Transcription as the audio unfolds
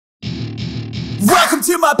Welcome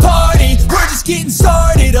to my party, we're just getting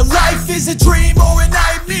started. A life is a dream or a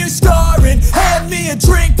nightmare scarring. Hand me a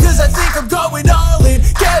drink cause I think I'm going all in.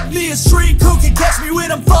 Get me a shrink who can catch me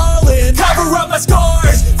when I'm falling. Cover up my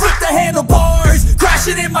scars, flip the handlebars,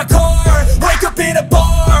 crashing in my car, wake up in a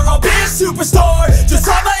bar. I'll be a superstar, just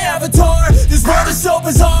on my avatar. This world is so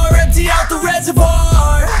bizarre, empty out the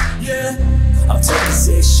reservoir. Yeah, I'm taking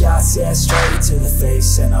 6 shots, yeah, straight to the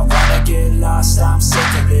face. And I wanna get lost, I'm sick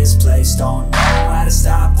of this place. Don't know how to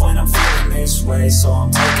stop when I'm feeling this way. So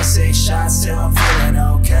I'm taking 6 shots till I'm feeling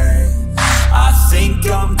okay. I think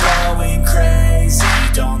I'm going crazy,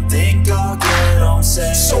 don't think I'll get on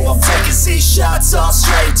safe. So I'm taking 6 shots, all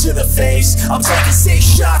straight to the face. I'm taking 6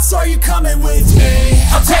 shots, are you coming with me?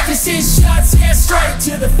 I'm taking 6 shots, yeah, straight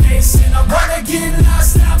to the face. And I wanna get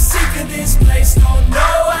lost, I'm sick of this place. Don't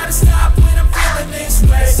know how to stop when I'm feeling this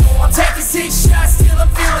way. So I'm taking 6 shots till I'm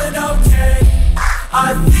feeling okay.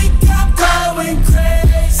 I think I'm going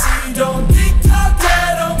crazy, don't think I'll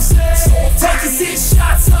get on safe. So I'm taking 6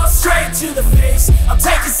 shots, all straight to the face. I'm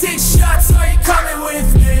taking 6 shots, are you coming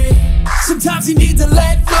with me? Sometimes you need to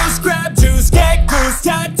let loose, grab juice, get goose,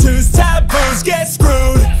 tattoos, taboos, get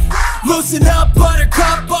screwed. Loosen up,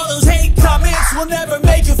 buttercup, all those hate comments will never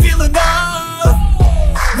make you feel enough.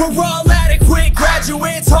 We're all adequate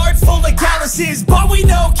graduates, heart full of calluses, but we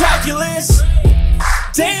know calculus.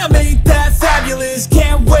 Damn, ain't that fabulous?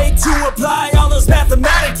 Can't wait to apply all those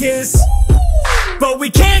mathematicus. But we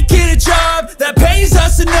can't get a job that pays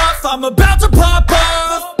us enough. I'm about to pop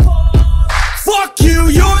up. Fuck you,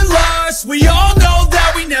 you're lost. We all know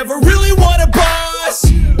that we never really want a boss.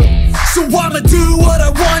 So I'ma do what I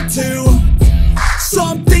want to,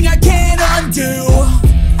 something I can't undo.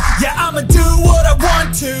 Yeah, I'ma do what I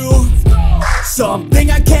want to,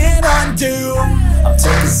 something I can't undo. I'm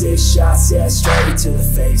taking 6 shots, yeah, straight to the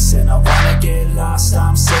face. And I wanna get lost,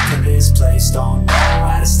 I'm sick of this place. Don't know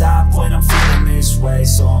how to stop when I'm feeling this way.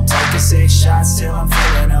 So I'm taking 6 shots till I'm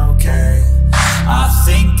feeling okay. I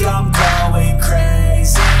think I'm going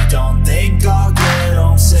crazy, don't think I'll get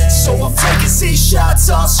on safe. So I'm taking 6 shots,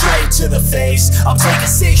 all straight to the face. I'm taking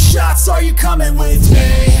 6 shots, are you coming with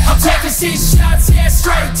me? I'm taking 6 shots, yeah,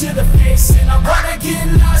 straight to the face. And I wanna get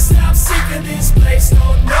lost, I'm sick of this place.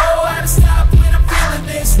 Don't know how to stop when I'm feeling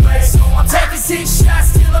this way. So I'm taking 6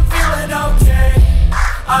 shots till I'm feeling okay.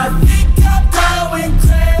 I think I'm going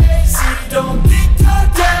crazy, don't think I'll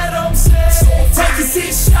get on safe. So I'm taking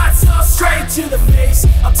 6 shots, all straight to the face.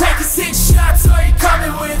 I'm taking 6 shots, are you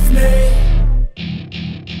coming with me?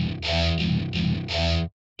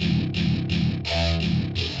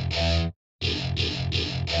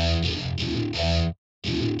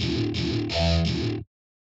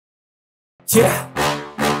 Yeah.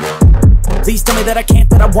 Please tell me that I can't,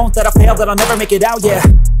 that I won't, that I fail, that I'll never make it out, yeah.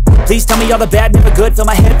 Please tell me all the bad, never good, fill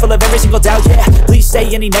my head full of every single doubt, yeah. Please say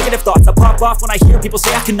any negative thoughts, I pop off when I hear people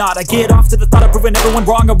say I cannot. I get off to the thought of proving everyone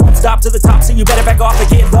wrong, I won't stop to the top, so you better back off and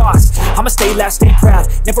get lost. I'ma stay loud, stay proud,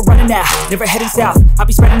 never running out, never heading south. I'll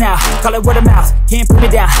be spreading out, call it word of mouth, can't put me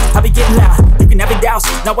down, I'll be getting loud. You can have it douse,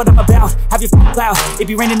 not what I'm about, have your f***ing cloud, it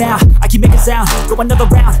be raining now. I keep making sound, go another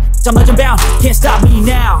round, I'm legend bound, can't stop me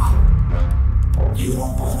now. You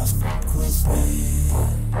don't wanna fuck with me,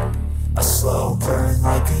 a slow burn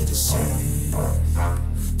like a disease.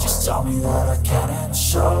 Just tell me that I can and I'll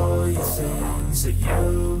show you things that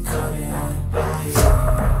you couldn't believe.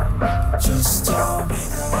 Just tell me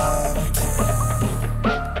that I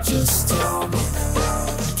can, just tell me that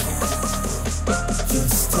I can,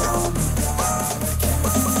 just tell me that I can,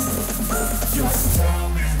 just tell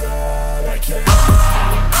me that I can.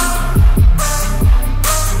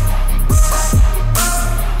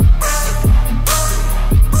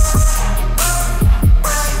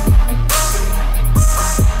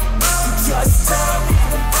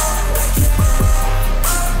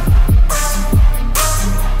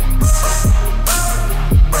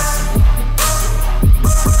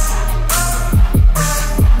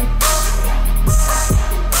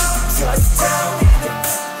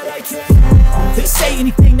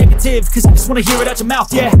 Cause I just wanna hear it out your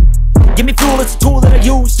mouth, yeah. Give me fuel, it's a tool that I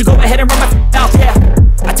use to go ahead and run my mouth, yeah.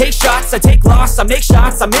 I take shots, I take loss, I make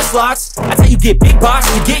shots, I miss lots. That's how you get big boss,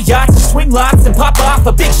 you get yachts, you swing lots and pop off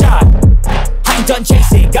a big shot. I ain't done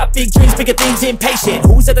chasing, got big dreams, bigger things, impatient.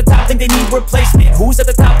 Who's at the top think they need replacement? Who's at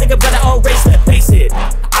the top think I'm gonna erase, let's face it.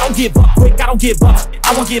 I don't give up quick, I don't give up,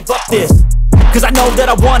 I won't give up this. Cause I know that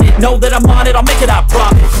I want it, know that I'm on it, I'll make it, I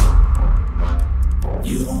promise.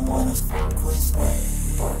 You don't wanna fuck with me,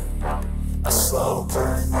 a slow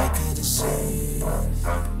burn like a disease.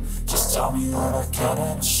 Just tell me that I can and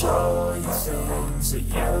I'll show you things that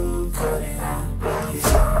you couldn't believe.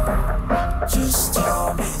 Just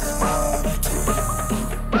tell me that I can.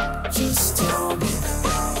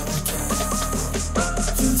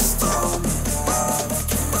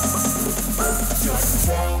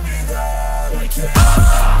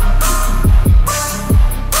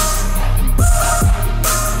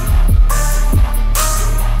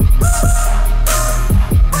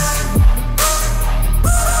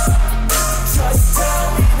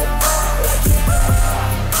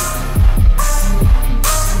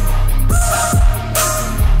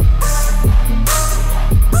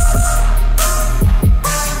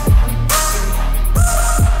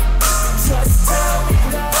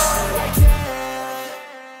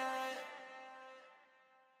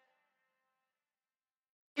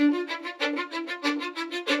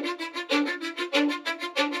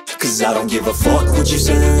 Cause I don't give a fuck what you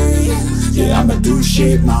say. Yeah, I'ma do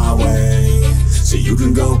shit my way. So you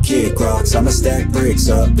can go kick rocks, I'ma stack bricks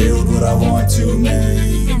up, build what I want to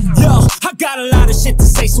make. Yo, I got a lot of shit to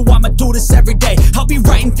say, so I'ma do this every day. I'll be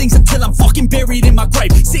writing things until I'm fucking buried in my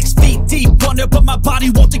grave. 6 feet deep under, but my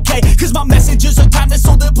body won't decay. Cause my messages are timeless,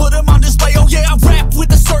 so they'll put them on display. Oh yeah, I rap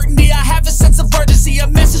with a certainty, I have a sense of urgency. A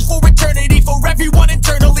message for eternity, for everyone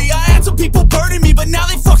internally. I had some people burning me, but now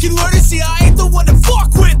they fucking learn to see I ain't the one to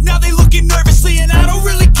fuck with, now they looking nervously. And I don't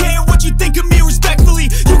really care what you think of me respectfully.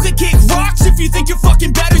 You can kick rocks if you think you're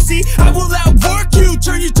fucking better, see. I will outwork you,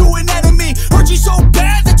 turn you to an enemy. Hurt you so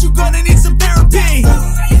bad that you're gonna need some therapy.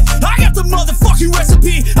 I got the motherfucking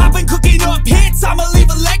recipe. I've been cooking up hits, I'ma leave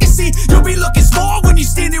a legacy. You'll be looking small when you're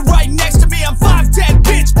standing right next to me. I'm 5'10",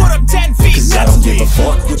 bitch, but I'm 10 feet. Cause I don't give a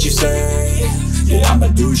fuck what you say. Yeah, I'ma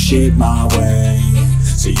do shit my way.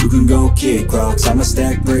 So you can go kick rocks, I'ma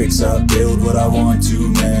stack bricks up, build what I want to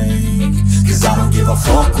make. Cause I don't give a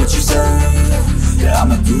fuck what you say. Yeah,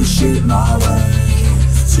 I'ma do shit my way.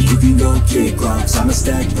 So you can go kick rocks, I'ma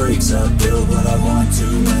stack bricks up, build what I want to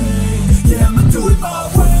make. Yeah, I'ma do it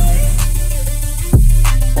my way.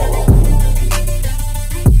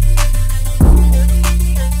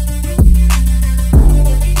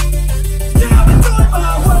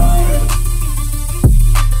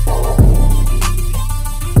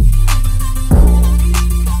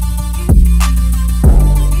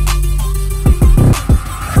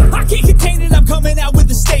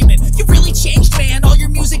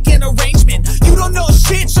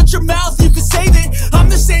 Shut your mouth, you can save it. I'm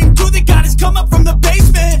the same dude that got his come up from the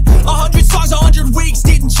basement. 100 songs, 100 weeks,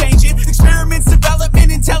 didn't change it. Experiments,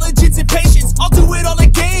 development, intelligence, and patience. I'll do it all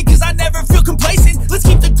again, cause I never feel complacent. Let's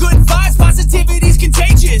keep the good vibes, positivity's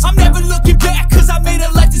contagious. I'm never looking back, cause I made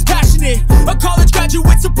a life that's passionate. A college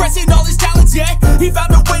graduate suppressing all his talents, yeah. He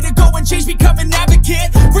found a way to go and change, become an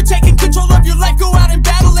advocate. For taking control of your life, go out and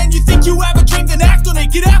battle. And you think you have a dream, then act on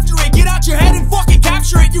it. Get after it, get out your head and fucking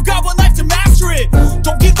capture it. You got one life to master it.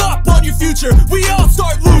 Don't give up on your future, we all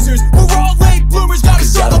start losers. We're all late bloomers, gotta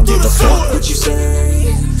struggle through the sewer. I don't give a fuck what you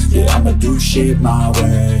say. Yeah, I'ma do shit my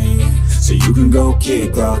way. So you can go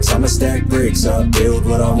kick rocks, I'ma stack bricks up, build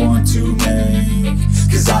what I want to make.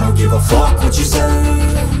 Cause I don't give a fuck what you say.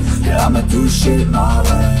 Yeah, I'ma do shit my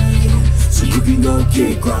way. So you can go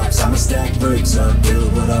kick rocks, I'ma stack bricks up,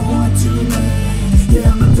 build what I want to make.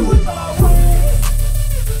 Yeah, I'ma do it my way.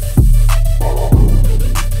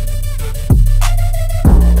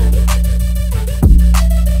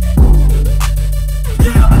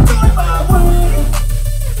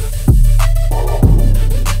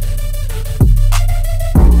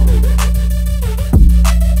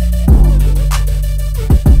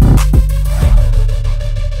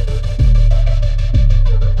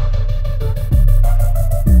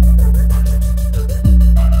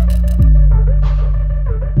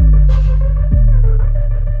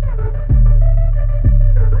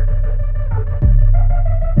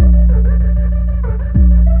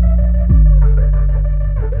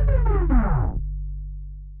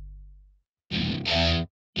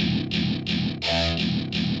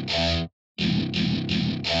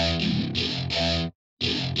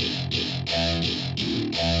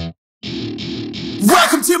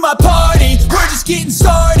 Welcome to my party, we're just getting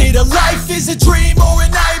started. A life is a dream or a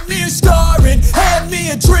nightmare scarring. Hand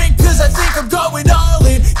me a drink cause I think I'm going all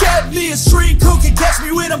in. Get me a shrink who can catch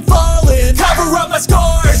me when I'm falling. Cover up my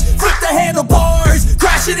scars, flip the handlebars,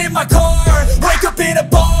 crashing in my car, wake up in a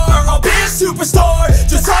bar. I'll be a superstar,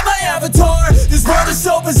 just on my avatar. This world is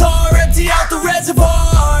so bizarre, empty out the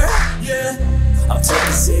reservoir. Yeah, I'm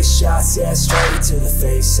taking 6 shots, yeah, straight to the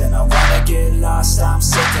face. And I wanna get lost, I'm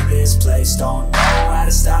sick of this place. Don't know how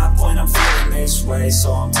to stop when I'm feeling this way.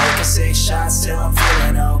 So I'm taking 6 shots till I'm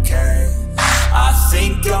feeling okay. I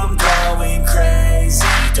think I'm going crazy,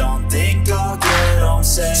 don't think I'll get on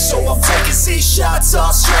safe. So I'm taking 6 shots,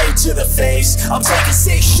 all straight to the face. I'm taking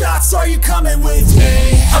 6 shots, are you coming with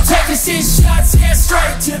me? I'm taking 6 shots, yeah,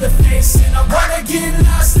 straight to the face. And I wanna get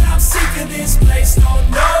lost, I'm sick of this place. Don't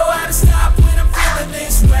know how to stop when I'm feeling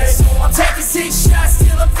this way. So I'm taking 6 shots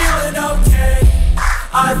till I'm feeling okay.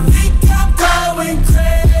 I think I'm going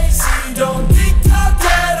crazy, don't think I'll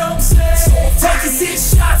get on safe. So I'm taking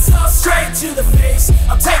 6 shots, all straight to the face.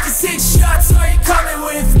 I'm taking 6 shots, are you coming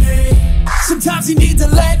with me? Sometimes you need to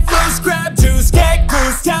let loose, grab juice, get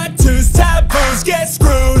goose, tattoos, taboos, get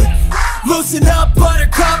screwed. Loosen up,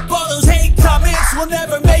 buttercup, all those hate comments will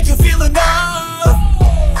never make you feel enough.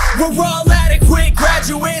 We're all adequate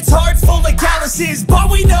graduates, heart full of calluses,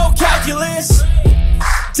 but we know calculus.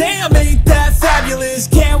 Damn, ain't that fabulous?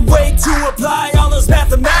 Can't wait to apply all those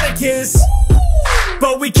mathematicus.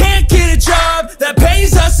 But we can't get a job that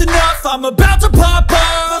pays us enough. I'm about to pop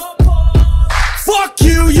off. Fuck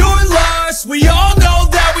you, you're lost. We all know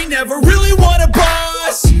that we never really want a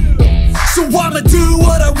boss. So I'ma do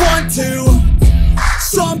what I want to,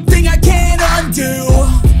 something I can't undo.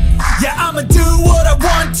 Yeah, I'ma do what I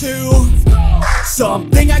want to,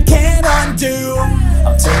 something I can't undo.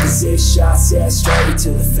 I'm taking 6 shots, yeah, straight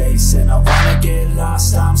to the face. And I wanna get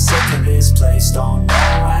lost, I'm sick of this place. Don't know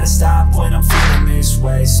how to stop when I'm feeling this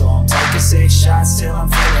way. So I'm taking 6 shots till I'm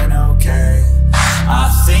feeling okay. I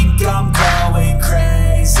think I'm going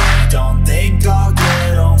crazy, don't think I'll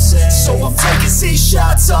get home safe. So I'm taking 6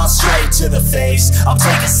 shots, all straight to the face. I'm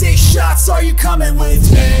taking 6 shots, are you coming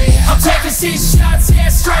with me? I'm taking 6 shots, yeah,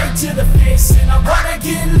 straight to the face. And I wanna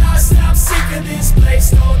get lost, I'm sick of this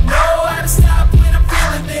place. Don't know how to stop when I'm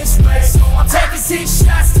feeling this way. So I'm taking 6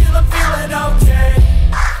 shots till I'm feeling okay.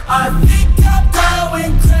 I think I'm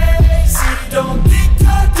going crazy, don't think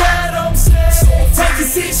I'll get home safe. So I'm taking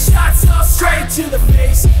 6 shots, all straight to the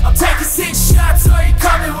face. I'm taking 6 shots, are you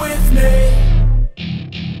coming with me?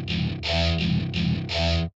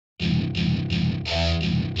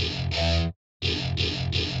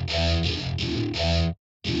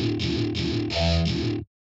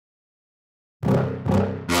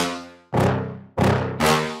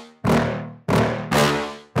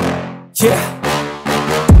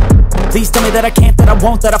 Yeah. Please tell me that I can't, that I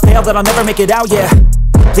won't, that I fail, that I'll never make it out, yeah.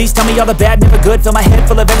 Please tell me all the bad, never good, fill my head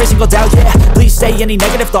full of every single doubt, yeah. Please say any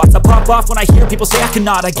negative thoughts, I pop off when I hear people say I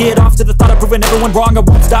cannot. I get off to the thought of proving everyone wrong, I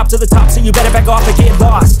won't stop to the top, so you better back off and get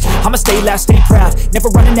lost. I'ma stay loud, stay proud, never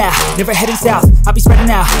running out, never heading south. I'll be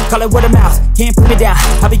spreading out, call it word of mouth, can't put me down,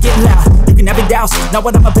 I'll be getting loud. You can have your doubts, not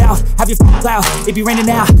what I'm about, have your f***ing cloud, it be raining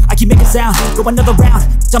now. I keep making sound, go another round,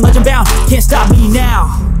 I'm legend bound, can't stop me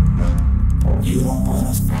now. You don't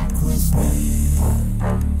wanna fuck with me,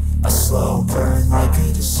 a slow burn like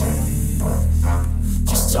a disease.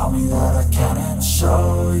 Just tell me that I can and I'll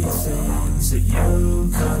show you things that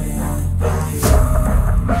you couldn't believe.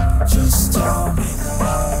 Just tell me that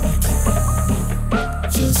I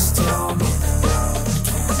can, just tell me that I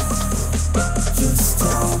can, just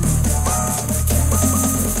tell me that I can,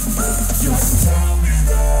 just tell me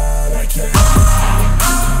that I can.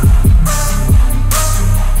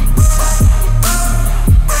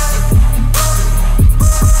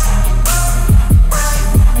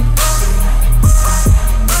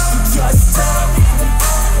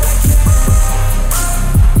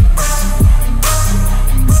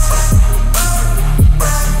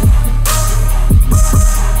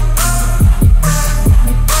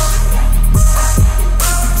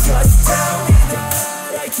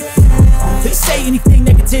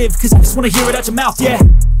 Cause I just wanna hear it out your mouth, yeah.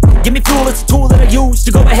 Give me fuel, it's a tool that I use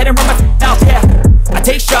to go ahead and run my mouth, yeah. I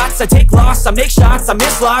take shots, I take loss, I make shots, I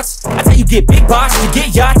miss lots. That's how you get big boss, you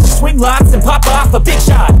get yachts, you swing lots and pop off a big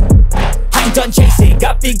shot. I ain't done chasing,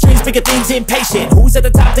 got big dreams, bigger things, impatient. Who's at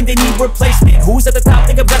the top think they need replacement? Who's at the top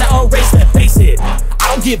think I'm gonna erase them? Face it, I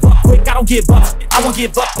don't give up quick, I don't give up, I won't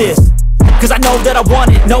give up this. Cause I know that I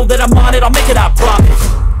want it, know that I'm on it, I'll make it, I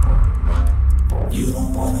promise. You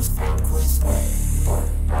don't wanna fuck with me,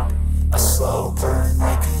 a slow burn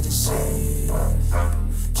like a disease.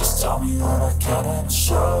 Just tell me that I can and I'll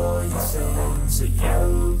show you things that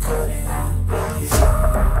you couldn't believe.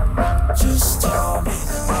 Just tell me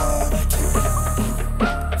that I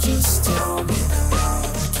can, just tell me that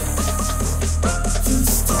I can, just tell me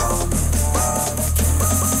that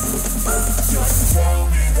I can, just tell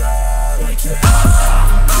me that I can.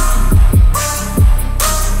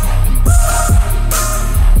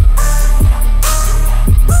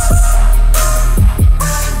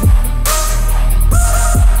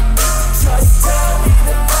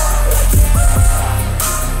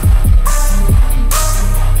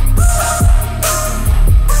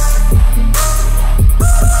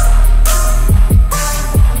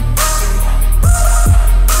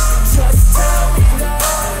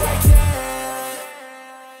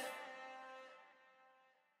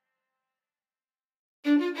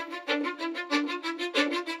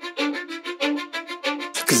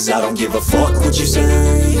 Cause I don't give a fuck what you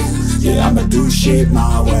say. Yeah, I'ma do shit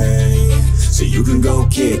my way. So you can go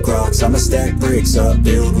kick rocks, I'ma stack bricks up,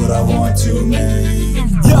 build what I want to make.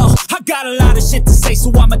 Yo, I got a lot of shit to say,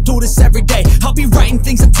 so I'ma do this every day. I'll be writing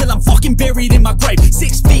things until I'm fucking buried in my grave.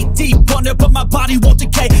 6 feet deep under, but my body won't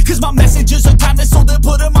decay. Cause my messages are timeless, so they'll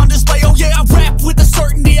put them on display. Oh yeah, I rap with a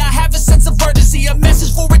certainty, I have a sense of urgency. A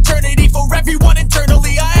message for eternity, for everyone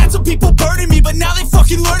internally. I had some people burning me, but now they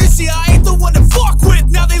fucking learn to see I ain't the one to fuck with.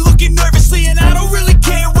 Now they looking nervously, and I don't really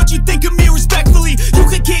care what you think of me respectfully. You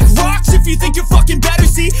can kick rocks if you think you're fucking better,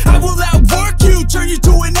 see. I will outwork you, turn you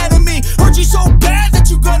to an enemy. Hurt you so bad that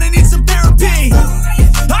you're gonna need some therapy.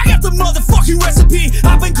 I got the mother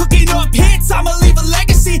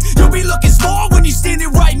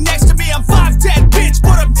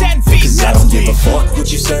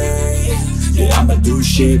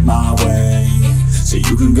shit my way, so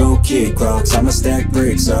you can go kick rocks. I'ma stack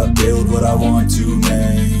bricks up, build what I want to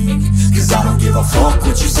make. Cause I don't give a fuck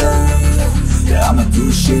what you say. Yeah, I'ma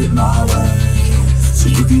do shit my way, so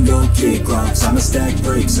you can go kick rocks. I'ma stack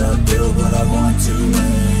bricks up, build what I want to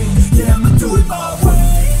make. Yeah, I'ma do it my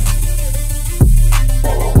way.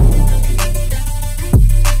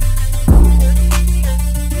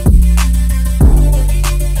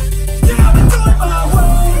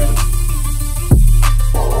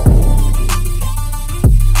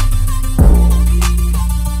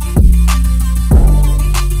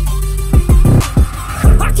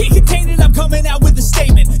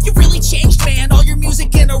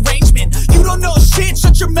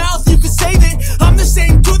 Shut your mouth, you can save it. I'm the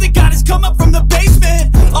same dude that got his come up from the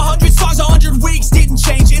basement. 100 songs, 100 weeks, didn't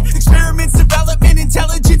change it. Experiments, development,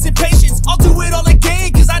 intelligence, and patience. I'll do it all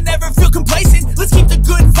again, cause I never feel complacent. Let's keep the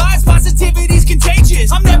good vibes, positivity's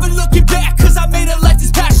contagious. I'm never looking back, cause I made a life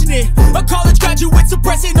that's passionate. A college graduate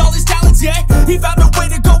suppressing all his talents, yeah. He found a way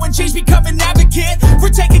to go and change, become an advocate for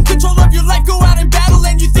taking control of your life, go out and battle.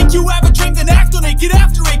 And you think you have a dream, then act on it. Get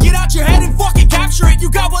after it, get out your head and fucking capture it. You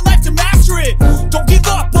got one life to master it. Don't give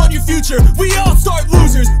up on your future, we all start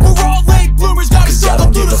losers. We're all late bloomers, gotta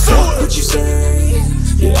struggle through the sewer. I don't give a fuck what you say.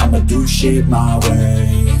 Yeah, I'ma do shit my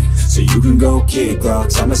way, so you can go kick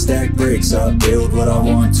rocks. I'ma stack bricks up, build what I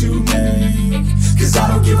want to make. Cause I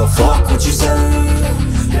don't give a fuck what you say.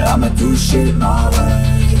 Yeah, I'ma do shit my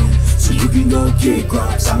way, so you can go kick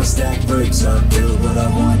rocks. I'ma stack bricks up, build what I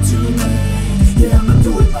want to make. Yeah, I'ma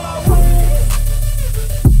do it my way.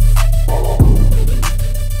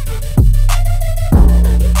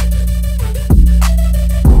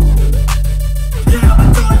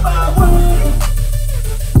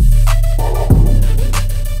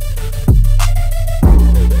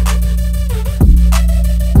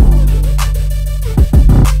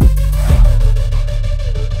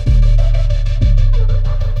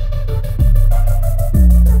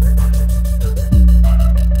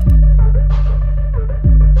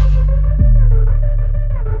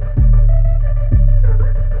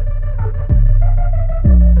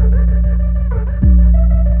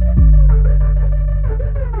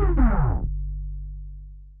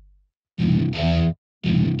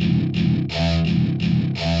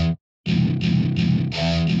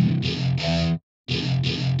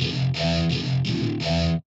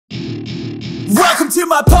 Welcome to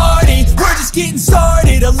my party, we're just getting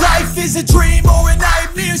started. A life is a dream or a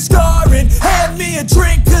nightmare scarring. Hand me a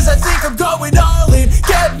drink cause I think I'm going all in.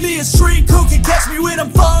 Get me a streak who can catch me when I'm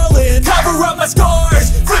falling. Cover up my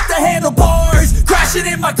scars, flip the handlebars, crashing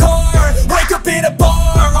in my car, wake up in a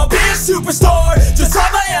bar. I'll be a superstar, just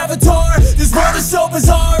on my avatar. This world is so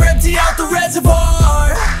bizarre, empty out the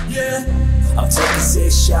reservoir. Yeah, I'm taking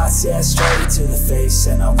 6 shots, yeah, straight to the face.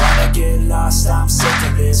 And I wanna get lost, I'm sick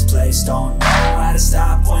of this place. Don't know how to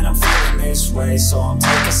stop when I'm feeling this way, so I'm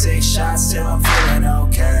taking 6 shots till I'm feeling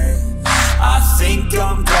okay. I think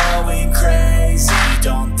I'm going crazy,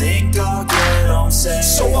 don't think I'll get home safe.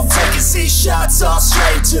 So I'm taking 6 shots all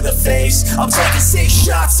straight to the face. I'm taking 6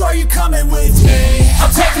 shots, are you coming with me?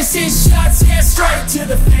 I'm taking 6 shots, yeah, straight to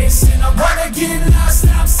the face. And I wanna get lost,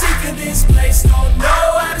 I'm sick of this place. Don't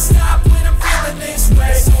know how to stop when I'm feeling this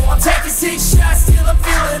way, so I'm taking 6 shots till I'm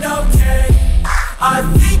feeling okay. I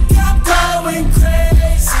think I'm going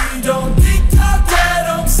crazy, don't think I'll get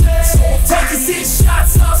home safe. So I'm taking 6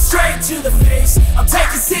 shots all straight to the face. I'm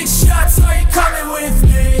taking 6 shots, are you coming with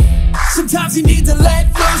me? Sometimes you need to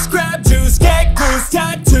let loose, grab juice, get goose,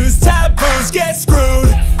 tattoos, taboos, get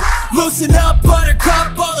screwed. Loosen up,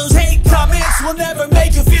 buttercup, all those hate comments will never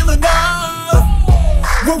make you feel enough.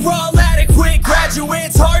 We're all adequate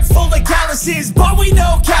graduates, heart full of calluses, but we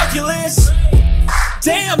know calculus.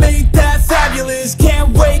 Damn, ain't that fabulous? Can't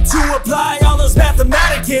wait to apply all those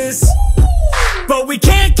mathematicus. But we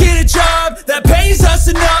can't get a job that pays us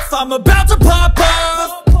enough. I'm about to pop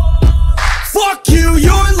up. Fuck you,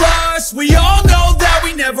 you're lost. We all know that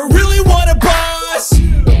we never really want a boss.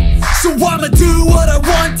 So I'ma do what I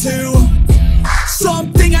want to,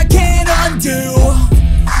 something I can't undo.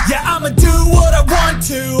 Yeah, I'ma do what I want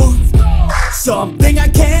to, something I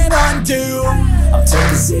can't undo. I'm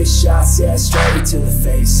taking 6 shots, yeah, straight to the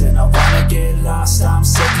face. And I wanna get lost, I'm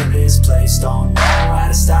sick of this place. Don't know how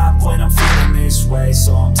to stop when I'm feeling this way,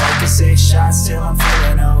 so I'm taking 6 shots till I'm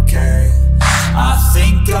feeling okay. I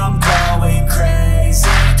think I'm going crazy,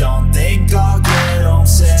 don't think I'll get home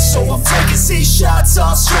safe. So I'm taking 6 shots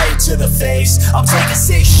all straight to the face. I'm taking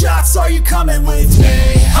 6 shots, are you coming with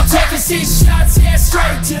me? I'm taking 6 shots, yeah,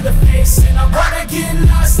 straight to the face. And I wanna get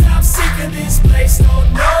lost, I'm sick of this place.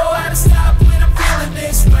 Don't know how to stop when I'm feeling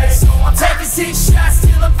this way, so I'm taking 6 shots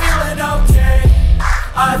till I'm feeling okay.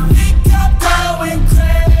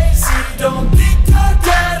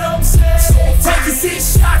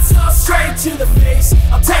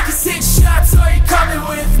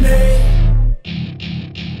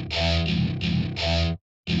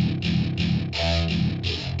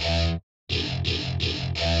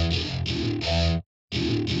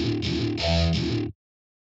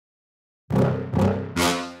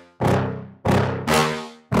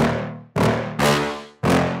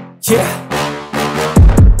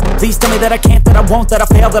 yeah. Please tell me that I can't, that I won't, that I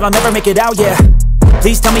fail, that I'll never make it out, yeah.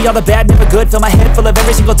 Please tell me all the bad, never good. Fill my head full of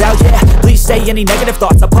every single doubt, yeah. Please say any negative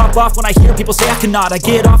thoughts. I pop off when I hear people say I cannot. I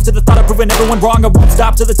get off to the thought of proving everyone wrong. I won't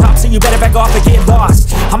stop to the top, so you better back off and get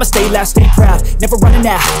lost. I'ma stay loud, stay proud, never running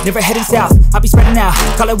out, never heading south. I'll be spreading out,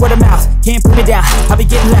 call it word of mouth. Can't put me down, I'll be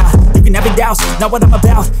getting loud. You can have your doubts, not what I'm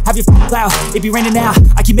about. Have your f***ing cloud, it be raining now.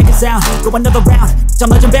 I keep making sound, go another round. I'm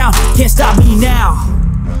legend bound, can't stop me now.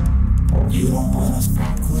 You don't wanna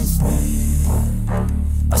fuck with me.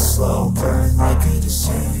 A slow burn like a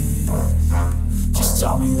disease. Just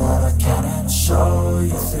tell me that I can and I'll show you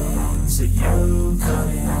things that you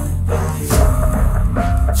couldn't believe.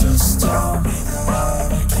 Just tell me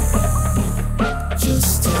that I can.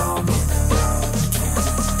 Just tell me that I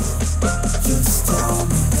can. Just tell me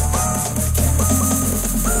that I can.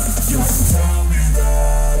 Just tell me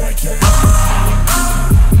that I can.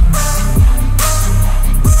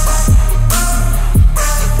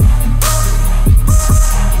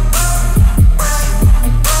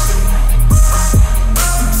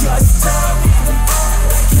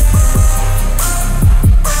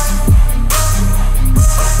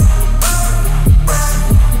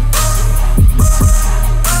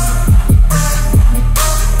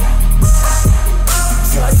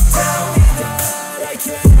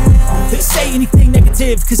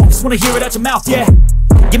 Cause I just wanna hear it out your mouth, yeah.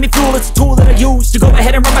 Give me fuel, it's a tool that I use to go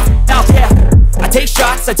ahead and run my mouth, yeah. I take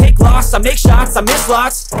shots, I take loss, I make shots, I miss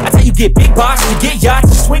lots. That's how you get big box, you get yachts,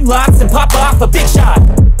 you swing lots and pop off a big shot.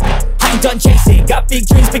 I ain't done chasing, got big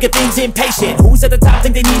dreams, bigger things, impatient. Who's at the top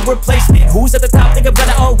think they need replacement? Who's at the top think I'm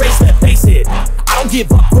gonna erase them? Face it, I don't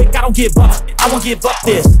give up quick, I don't give up, I won't give up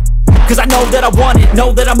this. Cause I know that I want it,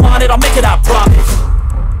 know that I'm on it, I'll make it, I promise.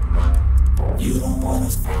 You don't wanna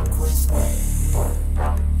fuck with me.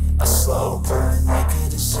 A slow burn like a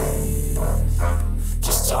disease.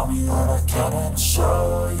 Just tell me that I can and I'll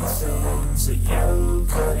show you things that you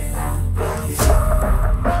couldn't believe.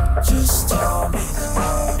 Just tell me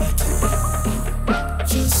that I can.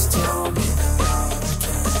 Just tell me that I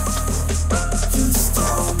can. Just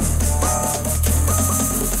tell me that I can.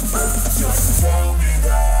 Just tell me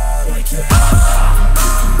that I can.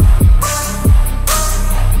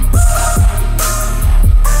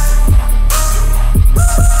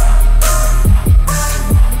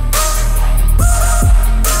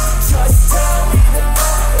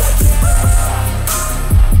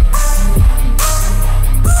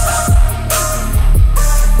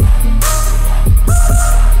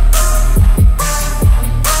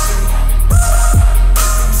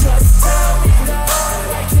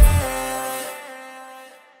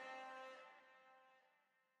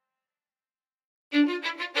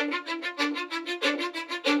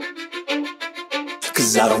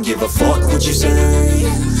 Cause I don't give a fuck what you say.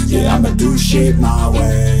 Yeah, I'ma do shit my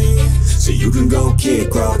way. So you can go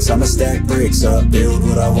kick rocks, I'ma stack bricks up, build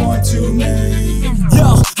what I want to make.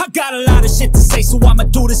 Yo, I got a lot of shit to say, so I'ma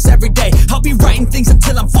do this every day. I'll be writing things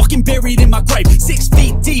until I'm fucking buried in my grave. 6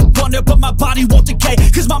 feet deep under, but my body won't decay.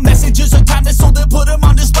 Cause my messages are timeless, so they'll put them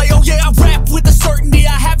on display. Oh yeah, I rap with a certainty,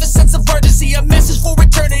 I have a sense of urgency. A message for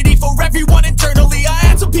eternity, for everyone internally. I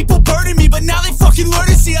had some people burning me, but now they fucking learn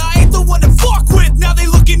to see I ain't the one to fuck with. Now they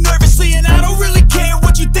looking nervously, and I don't really care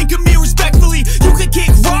what you think of me respectfully. You can kick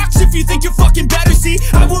rocks if you think you're fucking better, see.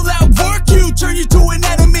 I will outwork you, turn you to an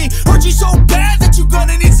enemy. Hurt you so bad that you're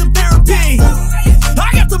gonna need some therapy. I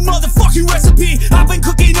got the motherfucking recipe. I've been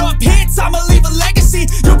cooking up hits, I'ma leave a legacy.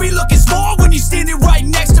 You'll be looking small when you're standing right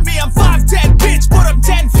next to me. I'm 5'10", bitch, but I'm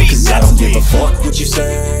 10 feet. Cause I don't give a fuck what you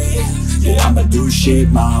say. Yeah, I'ma do shit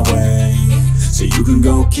my way. So you can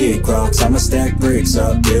go kick rocks, I'ma stack bricks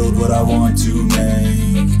up, build what I want to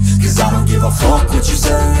make. Cause I don't give a fuck what you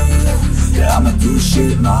say. Yeah, I'ma do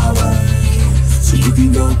shit my way. So you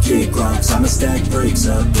can go kick rocks, I'ma stack bricks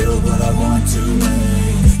up, build what I want to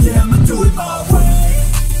make. Yeah, I'ma do it my way.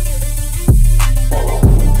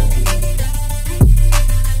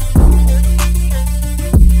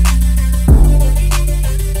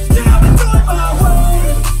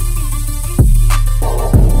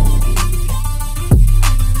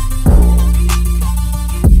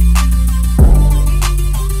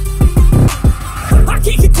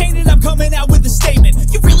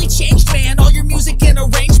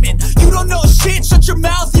 Shut your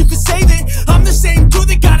mouth, you can save it. I'm the same dude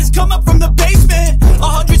that got his come up from the basement.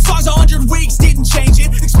 100 songs, 100 weeks, didn't change it.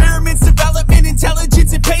 Experiments, development,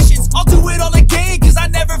 intelligence, and patience. I'll do it all again, cause I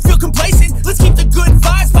never feel complacent. Let's keep the good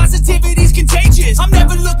vibes, positivity's contagious. I'm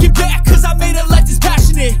never looking back, cause I made a life that's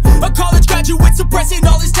passionate. A college graduate suppressing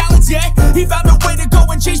all his talents, yeah. He found a way to go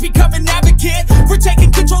and change, become an advocate for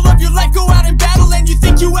taking control of your life. Go out and battle, and you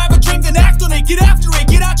think you have a dream, then act on it. Get after it,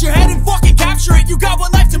 get out your head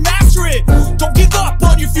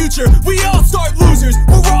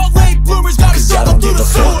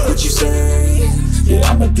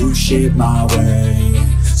shit my way.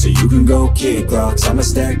 So you can go kick rocks, I'ma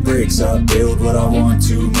stack bricks up, build what I want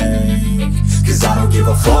to make. Cause I don't give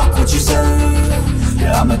a fuck what you say,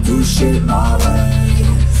 yeah, I'ma do shit my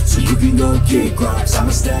way. So you can go kick rocks,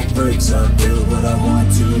 I'ma stack bricks up, build what I want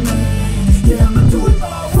to make. Yeah, I'ma do it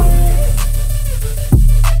my way.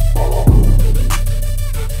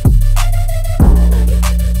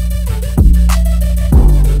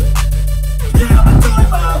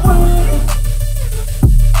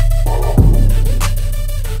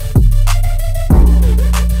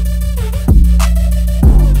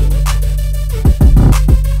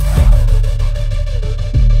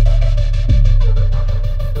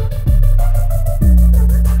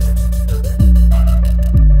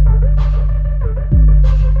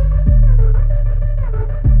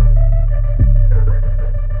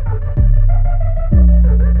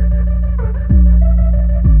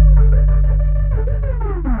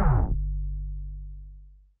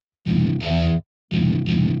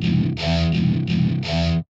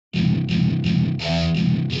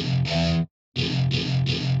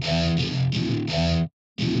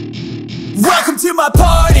 Welcome to my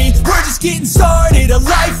party, we're just getting started. A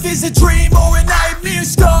life is a dream or a nightmare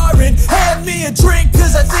scarring. Hand me a drink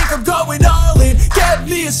cause I think I'm going all in. Get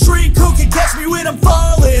me a streak who can catch me when I'm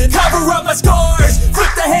falling. Cover up my scars, flip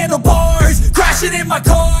the handlebars, crashing in my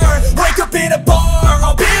car, wake up in a bar.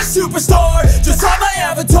 I'll be a superstar, just like my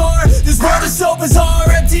avatar. This world is so bizarre,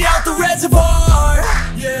 empty out the reservoir.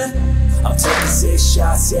 Yeah, I'm taking 6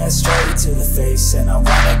 shots, yeah, straight to the face. And I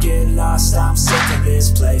wanna get lost, I'm sick of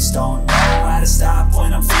this place. Don't know how to stop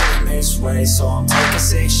when I'm feeling this way. So I'm taking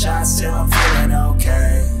 6 shots till I'm feeling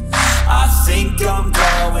okay. I think I'm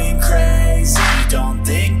going crazy, don't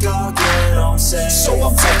think I'll get on safe. So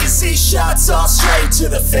I'm taking 6 shots all straight to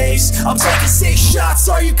the face. I'm taking 6 shots,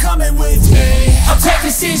 are you coming with me? I'm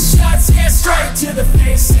taking 6 shots, yeah, straight to the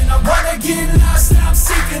face. And I wanna get lost, I'm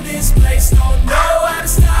sick of this place. Don't know how to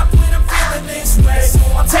stop when I'm feeling this way. So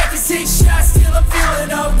I'm taking 6 shots till I'm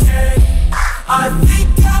feeling okay. I think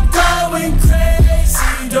I'm going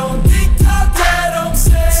crazy, don't think I'll get on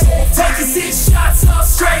safe. So I'm taking 6 shots all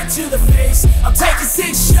straight to the face. I'm taking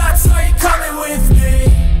 6 shots, are you coming with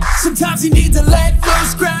me? Sometimes you need to let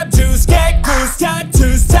loose, grab juice, get goose,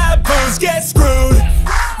 tattoos, taboos, get screwed.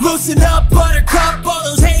 Loosen up, buttercup, all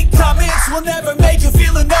those hate comments will never make you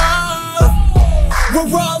feel enough.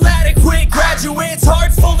 We're all adequate graduates,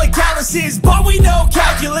 heart full of calluses, but we know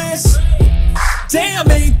calculus. Damn,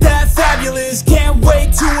 ain't that fabulous? Can't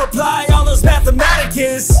wait to apply all those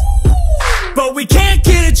mathematicus. But we can't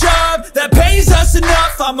get a job that pays us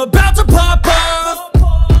enough. I'm about to pop up.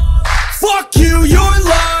 Fuck you, you're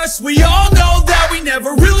lost. We all know that we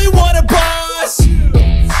never really want a boss.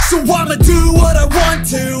 So I'ma do what I want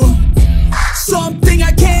to, something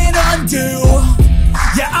I can't undo.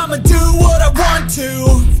 Yeah, I'ma do what I want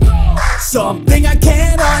to, something I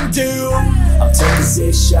can't undo. I'm taking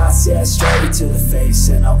 6 shots, yeah, straight to the face.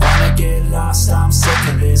 And I wanna get lost, I'm sick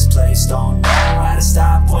of this place. Don't know how to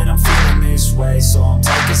stop when I'm feeling this way. So I'm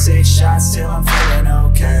taking 6 shots till I'm feeling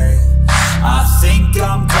okay. I think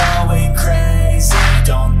I'm going crazy,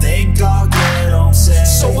 don't think I'll get on safe.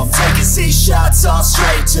 So I'm taking 6 shots all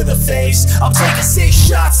straight to the face. I'm taking 6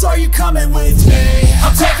 shots, are you coming with me?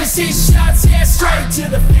 I'm taking 6 shots, yeah, straight to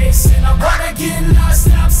the face. And I wanna get lost,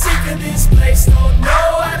 I'm sick of this place. Don't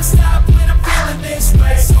know how to stop when I'm feeling this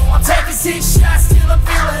way. So I'm taking 6 shots till I'm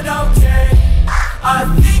feeling okay. I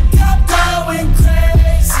think I'm going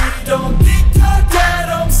crazy, don't think I'll get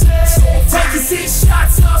on safe. So I'm taking 6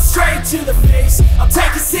 shots all straight to the face. I'm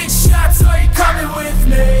taking 6 shots, are you coming with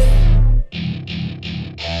me?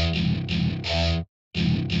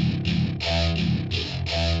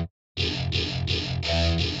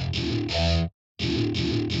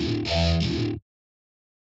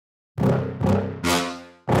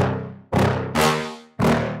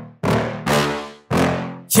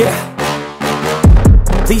 Yeah.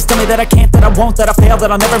 Please tell me that I can't, that I won't, that I fail, that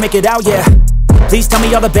I'll never make it out, yeah. Please tell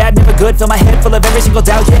me all the bad, never good, fill my head full of every single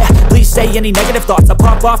doubt, yeah. Please say any negative thoughts, I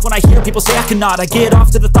pop off when I hear people say I cannot. I get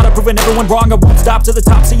off to the thought of proving everyone wrong, I won't stop to the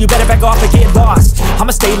top, so you better back off and get lost.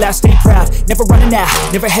 I'ma stay loud, stay proud, never running out,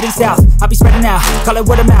 never heading south. I'll be spreading out, call it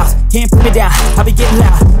word of mouth, can't put me down, I'll be getting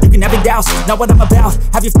loud. You can have it douse, not what I'm about,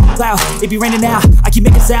 have your f***ing cloud, it be raining now. I keep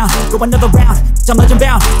making sound, go another round, I'm legend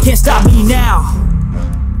bound, can't stop me now.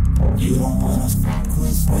 You don't wanna fuck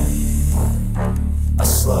with me, a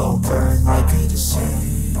slow burn like a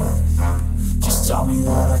disease. Just tell me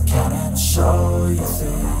that I can and I'll show you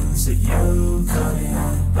things that you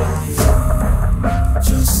couldn't believe.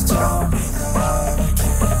 Just tell me that I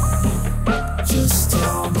can, just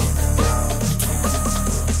tell me that I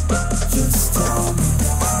can, just tell me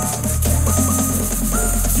that I can.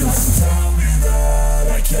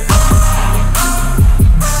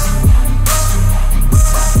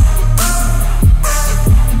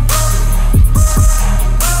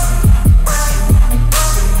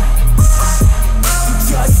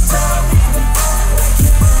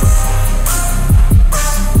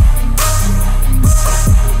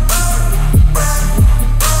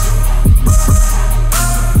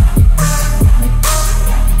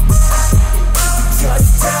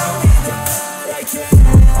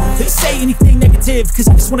 cause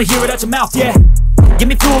I just wanna hear it out your mouth, yeah. Give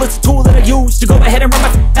me fuel, it's a tool that I use to go ahead and run my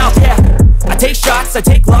mouth, yeah. I take shots, I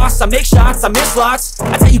take loss, I make shots, I miss lots.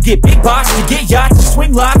 That's how you get big box, you get yachts, you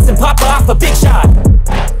swing lots and pop off a big shot.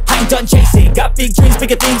 I ain't done chasing, got big dreams,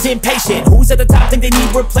 bigger things, impatient. Who's at the top think they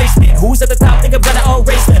need replacement? Who's at the top think I'm gonna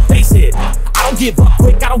erase them? Face it, I don't give up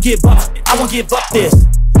quick, I don't give up, I won't give up this.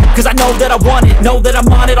 Cause I know that I want it, know that I'm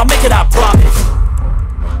on it, I'll make it, I promise.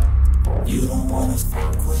 You don't wanna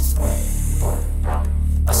fuck with me.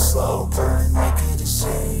 A slow burn, make a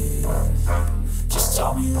decision. Just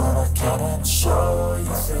tell me that I can and show you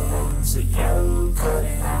things that you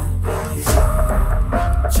couldn't believe.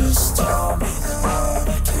 Just tell me that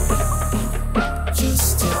I can.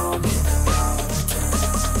 Just tell me that I can.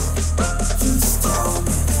 Just tell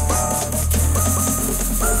me that I can.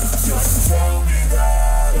 Just tell me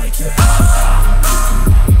that I can.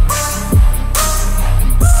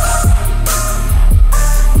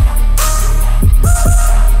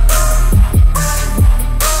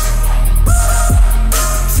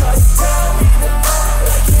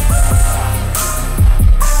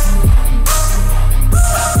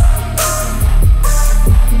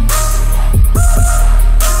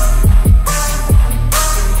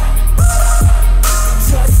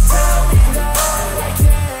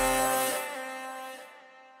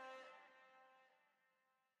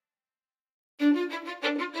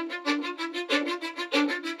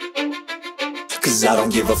 Cause I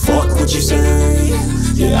don't give a fuck what you say.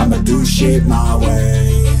 Yeah, I'ma do shit my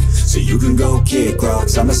way. So you can go kick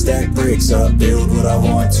rocks, I'ma stack bricks up, build what I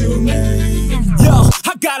want to make. Yo,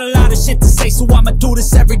 I got a lot of shit to say, so I'ma do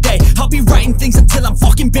this every day. I'll be writing things until I'm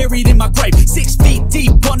fucking buried in my grave. 6 feet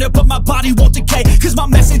deep under, but my body won't decay. Cause my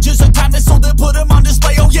messages are timeless, so they'll put them on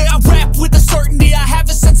display. Oh yeah, I rap with a certainty, I have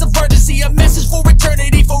a sense of urgency. A message for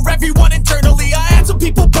eternity, for everyone internally. I had some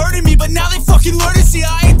people burning me, but now they fucking learn to see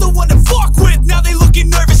I ain't the one to fuck with, now they looking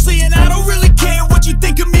nervously. And I don't really care what you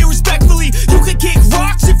think of me, respectfully. You can kick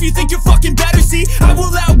rocks if you think you're fucking better, see. I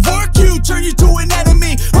will outwork you, turn you to an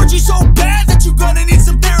enemy. Hurt you so bad that you're gonna need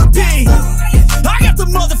some therapy. I got the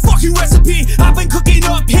motherfucking recipe, I've been cooking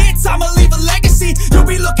up hits, I'ma leave a legacy. You'll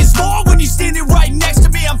be looking small when you're standing right next to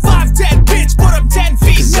me. I'm 5'10", bitch, but I'm 10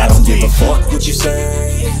 feet. Cause I don't give a fuck what you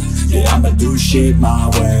say. Yeah, I'ma do shit my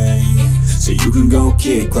way. So you can go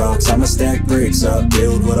kick rocks, I'ma stack bricks up,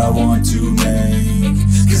 build what I want to make.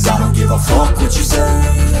 Cause I don't give a fuck what you say.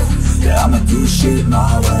 Yeah, I'ma do shit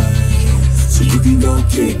my way. So you can go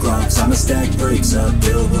kick rocks, I'ma stack bricks up,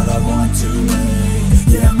 build what I want to make.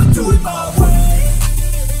 Yeah, I'ma do it my way.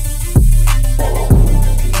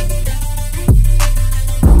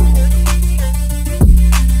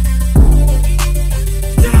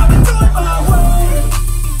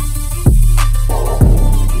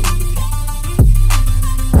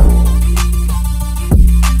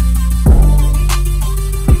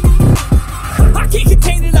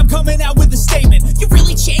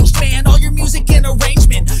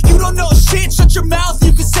 Shut your mouth,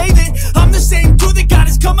 you can save it. I'm the same dude that got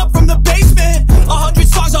his come up from the basement. 100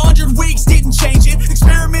 songs, 100 weeks, didn't change it.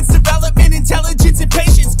 Experiments, development, intelligence, and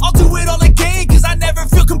patience. I'll do it all again, cause I never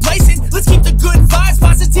feel complacent. Let's keep the good vibes,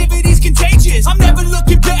 positivity's contagious. I'm never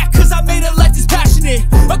looking back, cause I made a life that's passionate.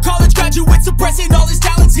 A college graduate suppressing all his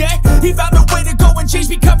talents, yeah. He found a way to go and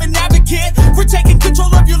change, become an advocate. For taking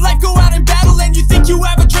control of your life, go out and battle. And you think you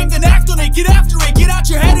have a dream, then act on it. Get after it, get out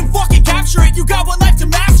your head and fucking capture it. You got one life to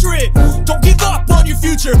master it. Don't give up on your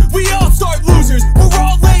future, we all start losers. We're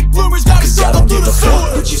all late bloomers, gotta struggle through the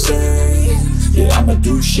sewer. What you say? Yeah, I'ma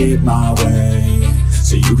do shit my way.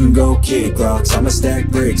 So you can go kick rocks, I'ma stack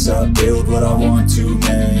bricks up, build what I want to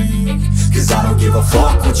make. Cause I don't give a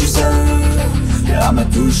fuck what you say. Yeah, I'ma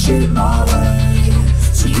do shit my way.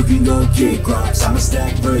 So you can go kick rocks, I'ma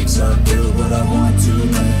stack bricks up, build what I want to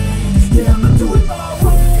make. Yeah, I'ma do it my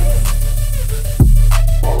way.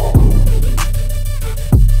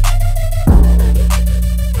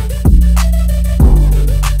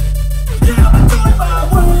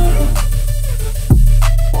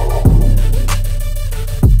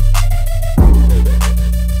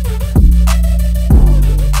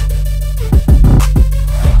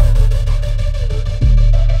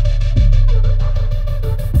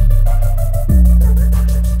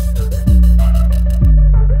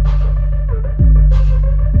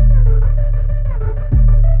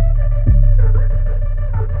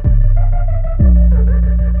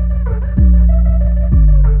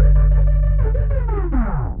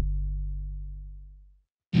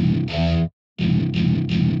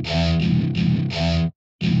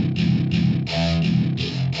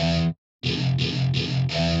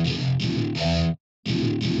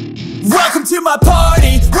 Welcome to my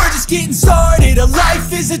party, we're just getting started. A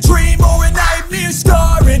life is a dream or a nightmare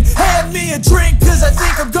scarring. Hand me a drink cause I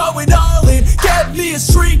think I'm going all in. Get me a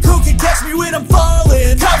shrink who can catch me when I'm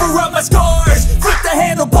falling. Cover up my scars, flip the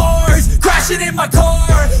handlebars, crashing in my car,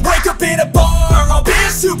 wake up in a bar. I'll be a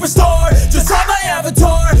superstar, just on my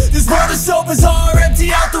avatar. This world is so bizarre,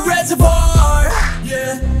 empty out the reservoir.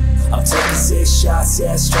 Yeah, I'm taking 6 shots,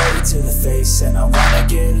 yeah, straight to the face. And I wanna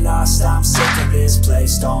get lost, I'm sick of this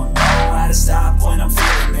place. Don't know how to stop when I'm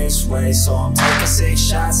feeling this way. So I'm taking 6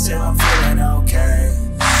 shots till I'm feeling okay.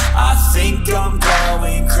 I think I'm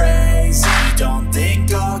going crazy, don't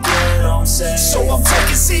think I'll get on safe. So I'm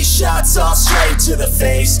taking 6 shots, all straight to the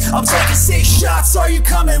face. I'm taking 6 shots, are you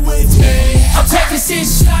coming with me? I'm taking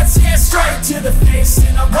 6 shots, yeah, straight to the face.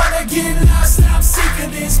 And I wanna get lost, I'm sick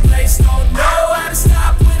of this place. Don't know how to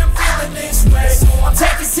stop when I'm feeling this way. So I'm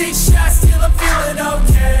taking 6 shots till I'm feeling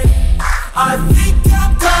okay. I think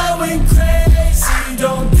I'm going crazy,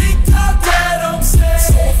 don't think I'll get on safe.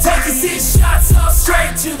 So I'm taking 6 shots, all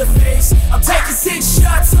straight to the face. I'm taking 6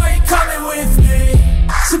 shots, are you coming with me?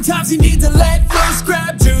 Sometimes you need to let loose,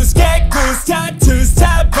 grab juice, get goose, tattoos,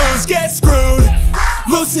 taboos, get screwed.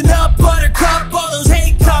 Loosen up, buttercup, all those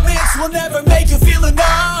hate comments will never make you feel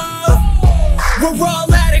enough. We're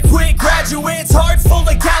all adequate graduates, heart full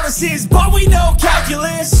of calluses, but we know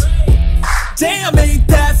calculus. Damn, ain't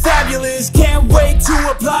that fabulous? Can't wait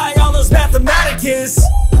to apply all those mathematicus.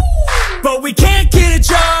 But we can't get a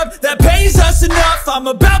job that pays us enough. I'm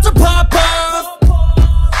about to pop off.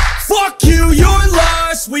 Fuck you, you're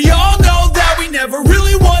lost. We all know that we never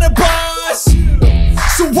really want a boss.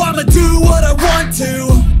 So I'ma do what I want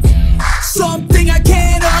to, something I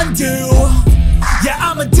can't undo. Yeah,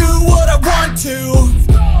 I'ma do what I want to,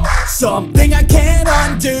 something I can't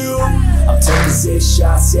undo. I'm taking 6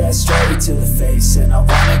 shots, yeah, straight to the face. And I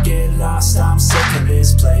wanna get lost, I'm sick of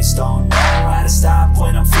this place. Don't know how to stop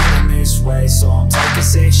when I'm feeling this way. So I'm taking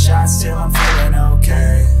 6 shots till I'm feeling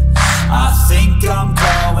okay. I think I'm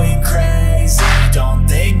going crazy, don't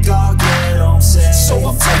think I'll get home safe. So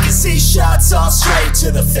I'm taking 6 shots, all straight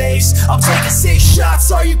to the face. I'm taking 6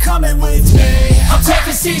 shots, are you coming with me? I'm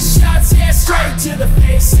taking 6 shots, yeah, straight to the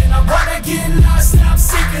face. And I wanna get lost, I'm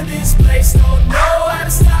sick of this place. Don't know how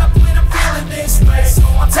to stop when I'm feeling this way. So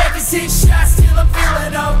I'm taking 6 shots till I'm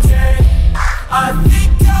feeling okay. I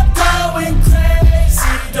think I'm going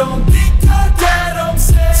crazy, don't think I'll get home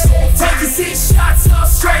safe. So I'm taking 6 shots, all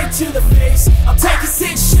straight to the face. I'm taking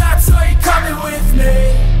 6 shots, are you coming with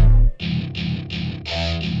me?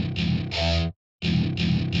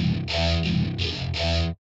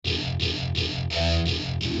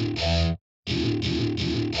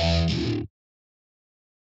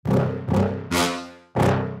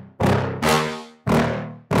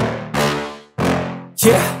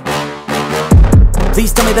 Yeah.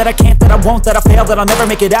 Please tell me that I can't, that I won't, that I fail, that I'll never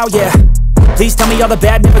make it out, yeah. Please tell me all the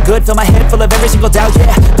bad, never good, fill my head full of every single doubt,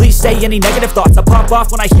 yeah. Please say any negative thoughts, I pop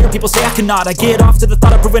off when I hear people say I cannot. I get off to the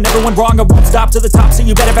thought of proving everyone wrong, I won't stop to the top, so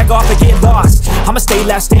you better back off and get lost. I'ma stay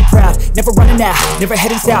loud, stay proud, never running out, never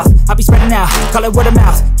heading south. I'll be spreading out, call it word of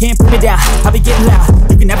mouth, can't put me down, I'll be getting loud.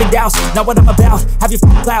 You can have it doubts, not what I'm about, have your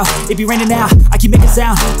f***ing cloud, it be raining now. I keep making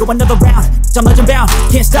sound, go another round, I'm legend bound,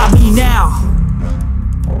 can't stop me now.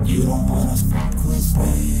 You don't wanna fuck with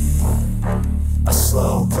me, a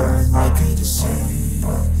slow burn like a disease.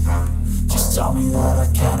 Just tell me that I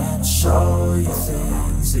can and I'll show you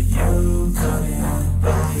things that you couldn't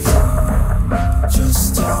believe.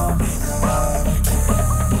 Just tell me that I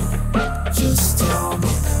can, just tell me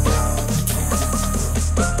that I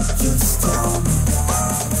can, just tell me that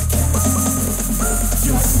I can,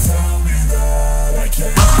 just tell me that I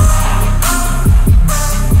can.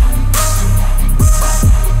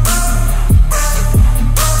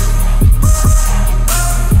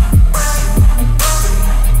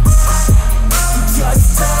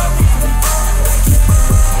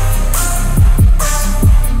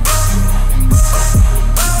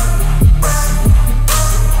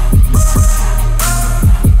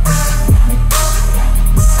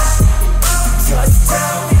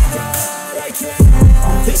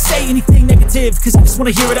 Cause I just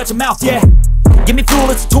wanna hear it out your mouth, yeah. Give me fuel,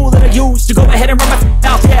 it's a tool that I use to go ahead and run my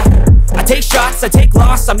mouth, yeah. I take shots, I take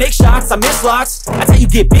loss, I make shots, I miss lots. That's how you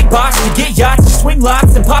get big box, you get yachts, you swing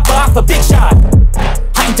lots and pop off a big shot.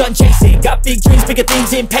 I ain't done chasing, got big dreams, bigger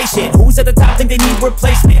things, impatient. Who's at the top think they need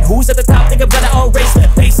replacement? Who's at the top think I'm gonna erase,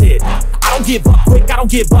 let's face it. I don't give up quick, I don't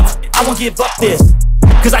give up, I won't give up this.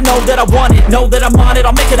 Cause I know that I want it, know that I'm on it,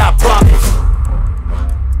 I'll make it, I promise.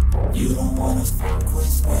 You don't wanna fuck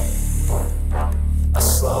with me, a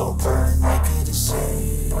slow burn like a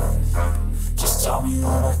disease. Just tell me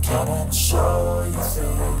that I can and I'll show you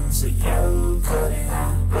things so you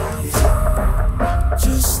couldn't believe.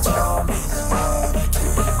 Just tell me that I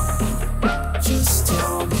can. Just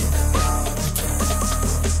tell me that I can.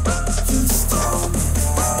 Just tell me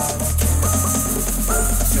that I can.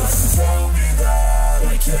 Just tell me that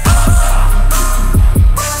I can.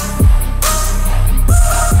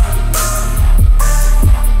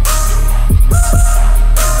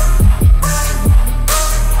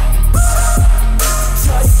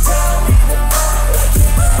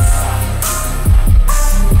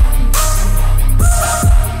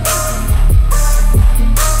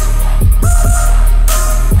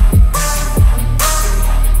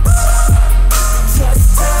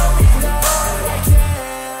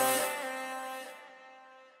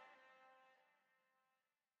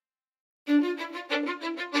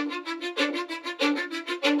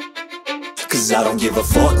 Cause I don't give a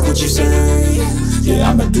fuck what you say. Yeah,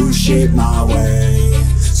 I'ma do shit my way.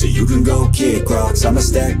 So you can go kick rocks, I'ma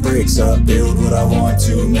stack bricks up, build what I want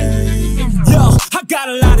to make. Yo, I got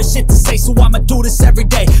a lot of shit to say, so I'ma do this every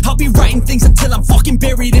day. I'll be writing things until I'm fucking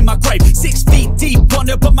buried in my grave. 6 feet deep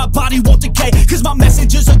under, but my body won't decay. Cause my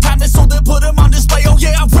messages are timeless, so they'll put them on display. Oh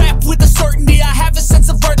yeah, I rap with a certainty, I have a sense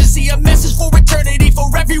of urgency. A message for eternity,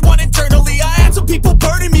 for everyone internally. I had some people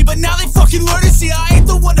burning me, but now they fucking learn to see I ain't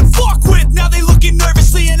the one to fuck with, now they looking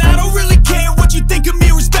nervously. And I don't really care what you think of me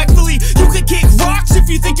respectfully. You can kick rocks if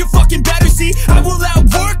you think you're fucking better, see. I will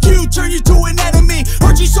outwork you, turn you to an enemy.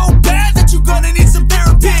 Hurt you so bad that you're gonna need some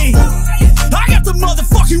therapy. I got the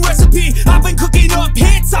motherfucking recipe. I've been cooking up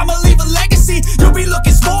hits, I'ma leave a legacy. You'll be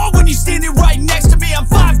looking small when you're standing right next to me. I'm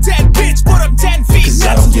 5'10", bitch, but I'm 10 feet. Cause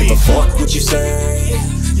I don't give a fuck what you say.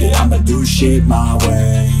 Yeah, I'ma do shit my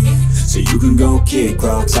way. So you can go kick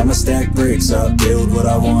rocks, I'ma stack bricks up, build what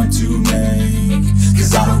I want to make.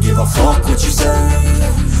 Cause I don't give a fuck what you say.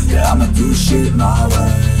 Yeah, I'ma do shit my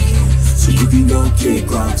way. So you can go kick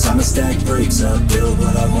rocks, I'ma stack bricks up, build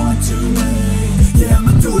what I want to make. Yeah,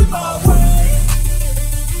 I'ma do it my way.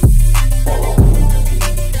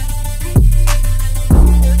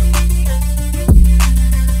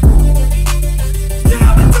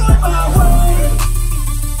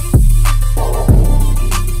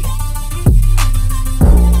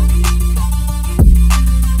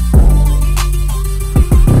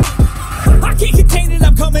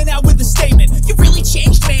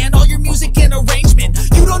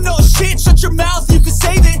 Shut your mouth, you can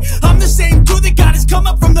save it. I'm the same dude that got his come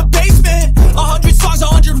up from the basement. 100 songs,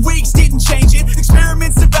 100 weeks, didn't change it.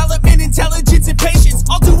 Experiments, development, intelligence, and patience.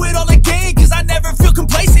 I'll do it all again, cause I never feel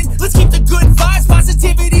complacent. Let's keep the good vibes,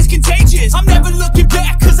 positivity's contagious. I'm never looking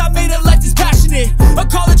back, cause I made a life that's passionate. A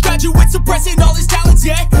college graduate suppressing all his talents,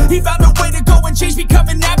 yeah. He found a way to go and change, become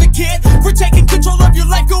an advocate. For taking control of your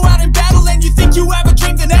life, go out and battle. And you think you have a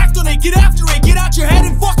dream, then act on it. Get after it, get out your head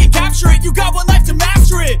and fucking capture it. You got one life to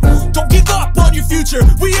master it. Don't give up on your future,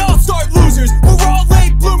 we all start losers. We're all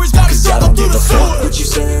late bloomers, gotta struggle through the sewer. I don't give a fuck what you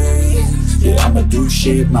say. Yeah, I'ma do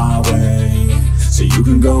shit my way. So you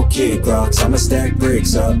can go kick rocks, I'ma stack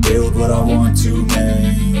bricks up, build what I want to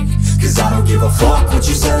make. Cause I don't give a fuck what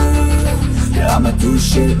you say. Yeah, I'ma do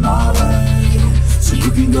shit my way. So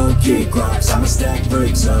you can go kick rocks, I'ma stack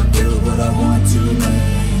bricks up, build what I want to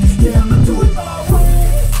make. Yeah, I'ma do it my way.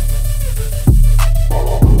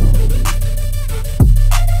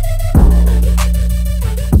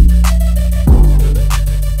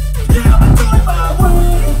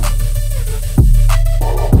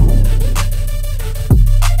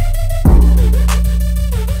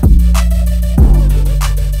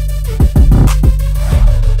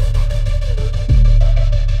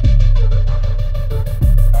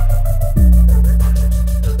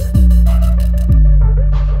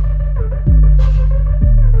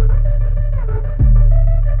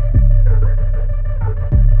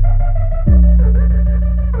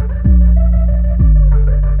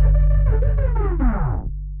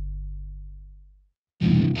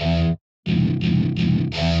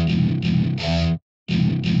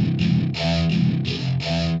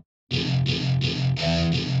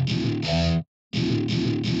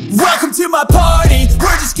 Welcome to my party,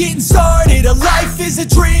 we're just getting started. A life is a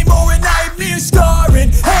dream or a nightmare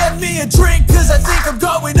scarring. Hand me a drink cause I think I'm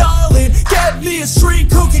going all in. Get me a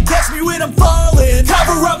shrink who can catch me when I'm falling.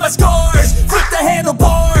 Cover up my scars, flip the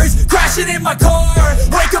handlebars, crashing in my car,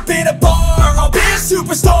 wake up in a bar. I'll be a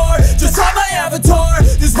superstar, just on my avatar.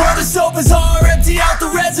 This world is so bizarre, empty out the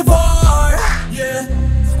reservoir. Yeah,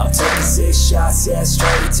 I'm taking 6 shots, yeah,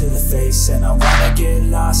 straight to the face. And I wanna get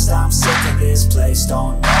lost, I'm sick of this place.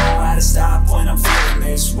 Don't know how to stop when I'm feeling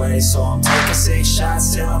this way. So I'm taking 6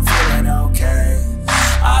 shots till I'm feeling okay.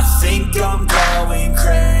 I think I'm going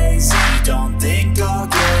crazy, don't think I'll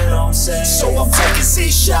get on safe. So I'm taking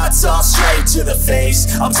 6 shots all straight to the face.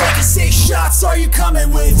 I'm taking 6 shots, are you coming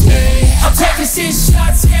with me? I'm taking 6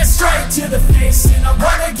 shots, yeah, straight to the face. And I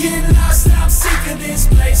wanna get lost, I'm sick of this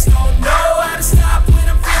place. Don't know how to stop when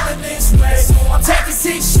I'm feeling this way. So I'm taking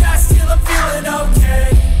 6 shots till I'm feeling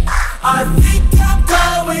okay. I think I'm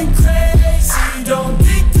going crazy, don't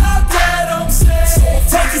think I'll get home safe. So I'm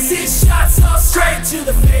taking 6 shots all straight to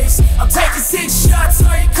the face. I'm taking 6 shots,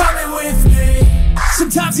 are you coming with me?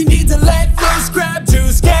 Sometimes you need to let loose, grab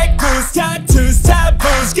juice, get goose, tattoos,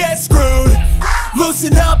 taboos, get screwed.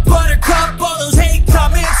 Loosen up, buttercup, all those hate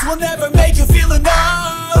comments will never make you feel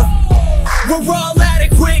enough. We're all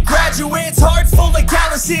adequate graduates, heart full of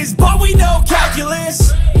calluses, but we know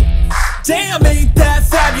calculus. Damn, ain't that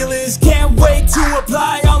fabulous? Can't wait to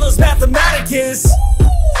apply all those mathematicus.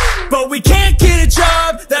 But we can't get a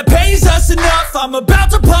job that pays us enough. I'm about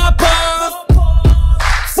to pop up.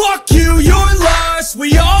 Fuck you, you're lost.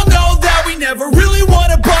 We all know that we never really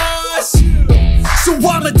want a boss. So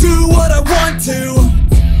I'ma do what I want to,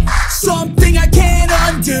 something I can't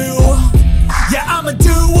undo. Yeah, I'ma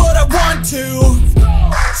do what I want to,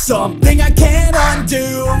 something I can't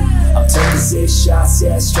undo. I'm taking 6 shots,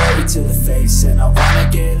 yeah, straight to the face. And I wanna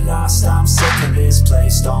get lost, I'm sick of this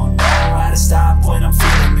place. Don't know how to stop when I'm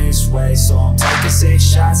feeling this way. So I'm taking 6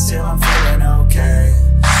 shots till I'm feeling okay.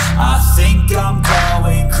 I think I'm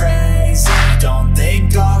going crazy, don't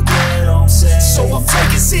think I'll get home safe. So I'm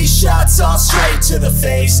taking 6 shots all straight to the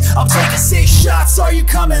face. I'm taking 6 shots, are you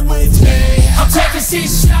coming with me? I'm taking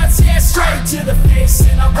 6 shots, yeah, straight to the face.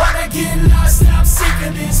 And I wanna get lost, I'm sick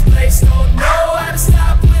of this place. Don't know how to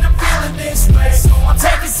stop when I'm feeling this way. So I'm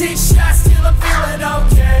taking 6 shots till I'm feeling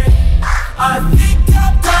okay. I think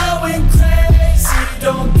I'm going crazy,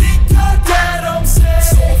 don't think I'll get home safe.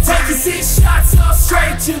 So I'm taking 6 shots all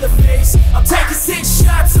straight to the face. I'm taking 6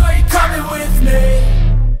 shots, are you coming with me?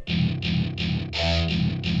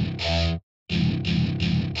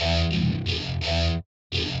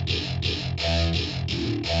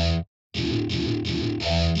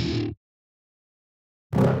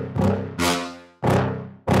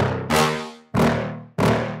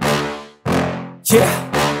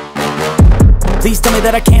 Yeah. Please tell me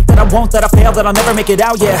that I can't, that I won't, that I fail, that I'll never make it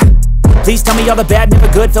out, yeah. Please tell me all the bad, never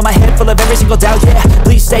good, fill my head full of every single doubt, yeah.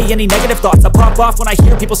 Please say any negative thoughts, I pop off when I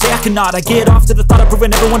hear people say I cannot. I get off to the thought of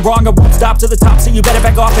proving everyone wrong, I won't stop to the top, so you better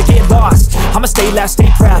back off and get lost. I'ma stay loud, stay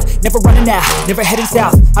proud, never running out, never heading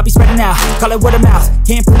south. I'll be spreading out, call it word of mouth,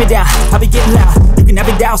 can't put me down, I'll be getting loud. You can have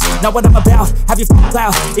your doubts, not what I'm about, have your f***ing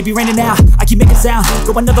cloud, it be raining now. I keep making sound,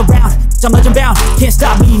 go another round, I'm legend bound, can't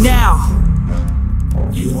stop me now.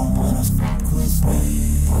 You don't wanna fuck with me,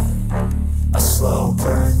 a slow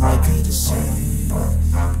burn like a disease.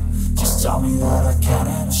 Just tell me that I can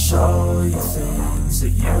and I'll show you things that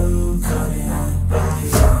you couldn't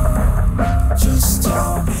believe. Just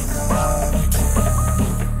tell me that I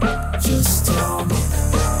can, just tell me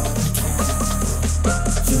that I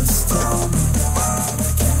can, just tell me that I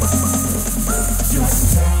can,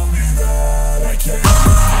 just tell me that I can.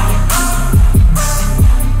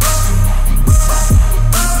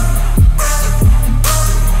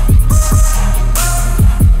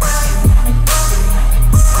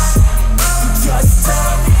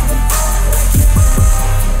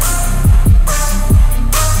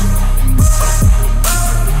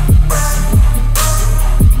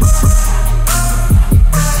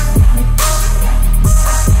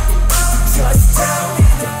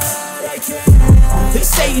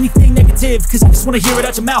 Cause I just wanna hear it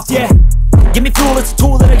out your mouth, yeah. Give me fuel, it's a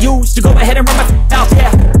tool that I use to go ahead and run my mouth,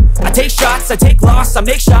 yeah. I take shots, I take loss, I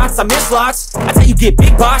make shots, I miss lots. That's how you get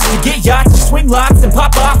big boss, you get yachts, you swing lots and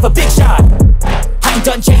pop off a big shot. I ain't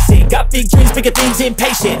done chasing, got big dreams, bigger things,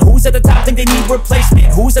 impatient. Who's at the top think they need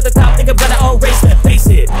replacement? Who's at the top think I'm gonna erase them? Face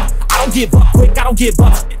it, I don't give up quick, I don't give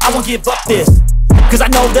up shit, I won't give up this. Cause I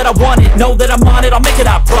know that I want it, know that I'm on it, I'll make it,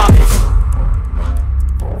 I promise.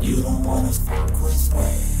 You don't wanna fuck with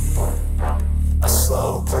me, a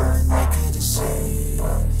slow burn like a disease.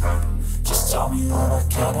 Just tell me that I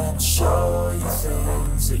can and I'll show you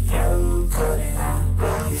things that you couldn't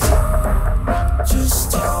believe.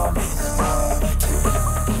 Just tell me that I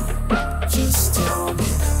can, just tell me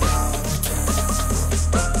that I can,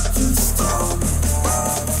 just tell me that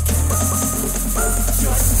I can,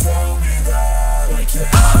 just tell me that I can.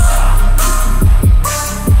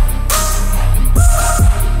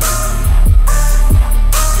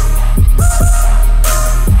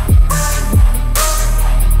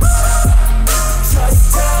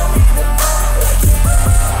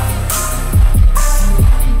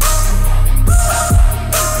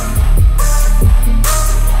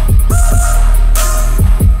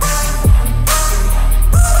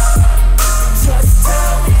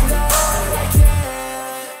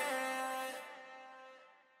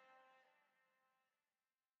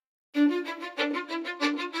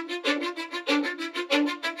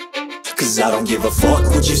 Cause I don't give a fuck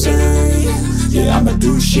what you say. Yeah, I'ma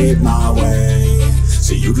do shit my way.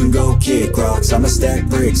 So you can go kick rocks, I'ma stack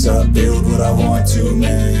bricks up, build what I want to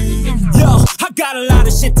make. Yo, I got a lot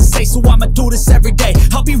of shit to say, so I'ma do this every day.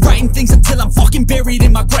 I'll be writing things until I'm fucking buried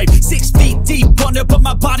in my grave. 6 feet deep under, but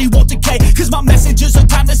my body won't decay. Cause my messages are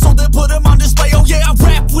timeless, so they'll put them on display. Oh yeah, I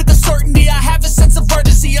rap with a certainty, I have a sense of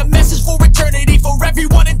urgency. A message for eternity, for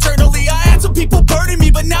everyone internally. I had some people burning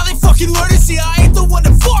me, but now they fucking learn to see I ain't the one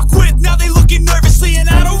to fuck with. Now they looking nervously, and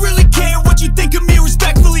I don't really care what you think of me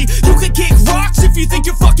respectfully. You can kick rocks if you think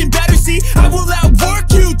you're fucking better, see. I will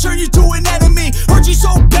outwork you, turn you to an enemy. Hurt you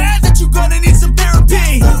so bad that you're gonna need some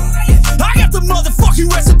therapy. I got the motherfucking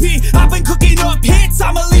recipe. I've been cooking up hits,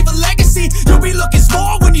 I'ma leave a legacy. You'll be looking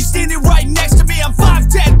small when you're standing right next to me. I'm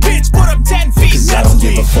 5'10", bitch, but I'm 10 feet. Cause I don't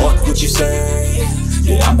give a fuck what you say.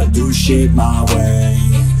 Yeah, I'ma do shit my way.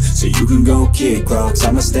 So you can go kick rocks,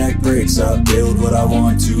 I'ma stack bricks up, build what I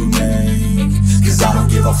want to make. Cause I don't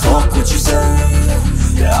give a fuck what you say.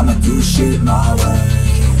 Yeah, I'ma do shit my way.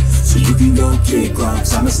 So you can go kick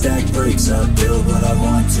rocks, I'ma stack bricks up, build what I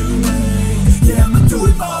want to make. Yeah, I'ma do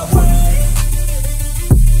it my way.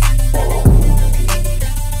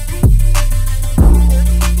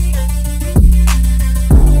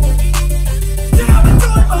 Yeah, I'ma do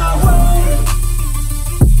it my way.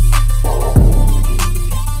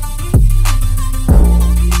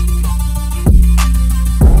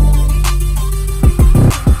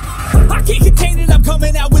 I can't contain it, I'm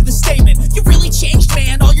coming out with a statement. You really changed,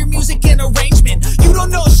 man, all your music and arrangement. You don't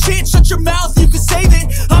know shit, shut your mouth, you can save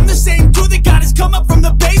it. I'm the same dude that got his come up from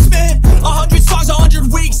the basement. 100 songs,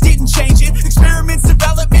 100 weeks, didn't change it. Experiments,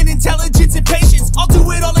 development, intelligence, and patience. I'll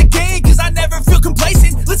do it all again, cause I never feel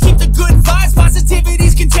complacent. Let's keep the good vibes,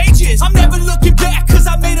 positivity's contagious. I'm never looking back, cause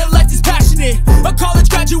I made a life that's passionate. A college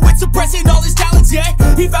graduate suppressing all his talents, yeah.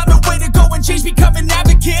 He found a way to go and change, become an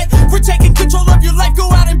advocate for taking control of your life, go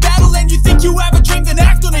out and battle. And you think you have a dream, then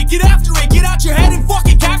act on it. Get after it, get out your head and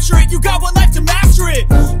fucking capture it. You got one life to master it.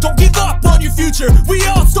 Don't give up on your future, we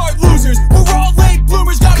all start losers. We're all late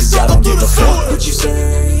bloomers, gotta struggle through the sewer. What you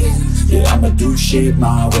say? Yeah, I'ma do shit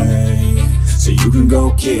my way. So you can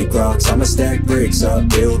go kick rocks, I'ma stack bricks up,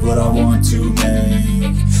 build what I want to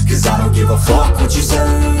make. Cause I don't give a fuck what you say.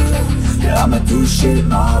 Yeah, I'ma do shit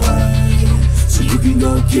my way. So you can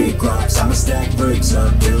go kick rocks, I'ma stack bricks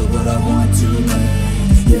up, build what I want to make.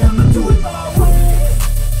 Yeah, I'ma do it my way.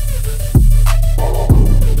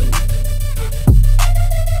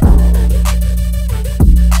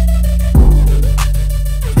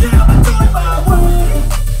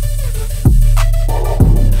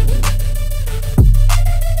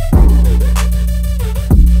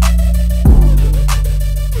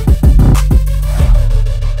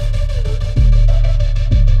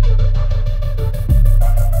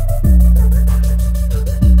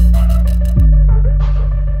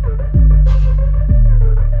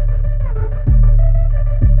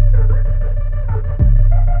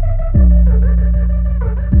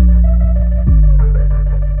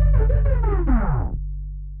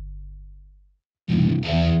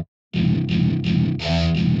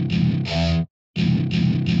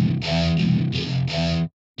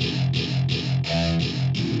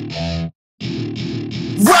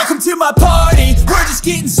 Welcome to my party, we're just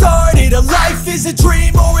getting started. A life is a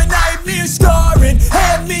dream or a nightmare scarring.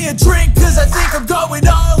 Hand me a drink cause I think I'm going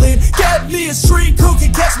all in. Get me a streak who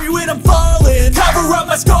can catch me when I'm falling. Cover up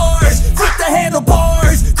my scars, flip the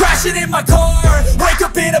handlebars, crashing in my car, wake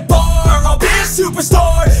up in a bar. I'll be a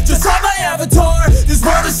superstar, just on my avatar. This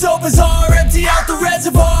world is so bizarre, empty out the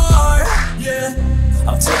reservoir. Yeah,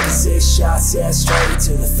 I'm taking 6 shots, yeah, straight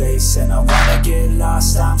to the face. And I wanna get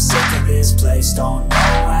lost, I'm sick of this place. Don't know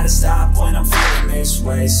how to stop when I'm feeling this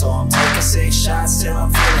way. So I'm taking 6 shots till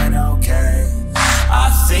I'm feeling okay. I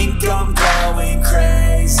think I'm going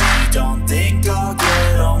crazy, don't think I'll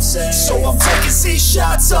get home safe. So I'm taking 6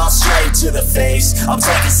 shots all straight to the face. I'm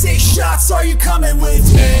taking 6 shots, are you coming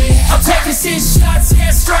with me? I'm taking 6 shots,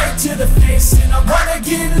 yeah, straight to the face. And I wanna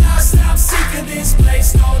get lost, I'm sick of this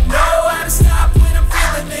place. Don't know how to stop when I'm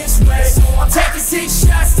feeling this way. So I'm taking 6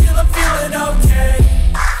 shots till I'm feeling okay.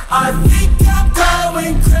 I think I'm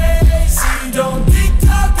going crazy, don't think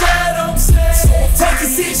I'll get home safe. So I'm taking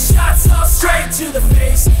 6 shots all straight to the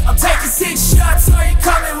face. I'm taking 6 shots, are you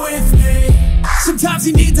coming with me? Sometimes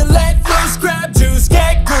you need to let loose, grab juice,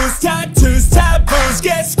 get goose, tattoos, taboos,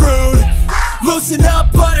 get screwed. Loosen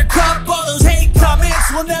up, buttercup, all those hate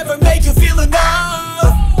comments will never make you feel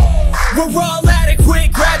enough. We're all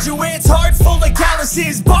adequate graduates, heart full of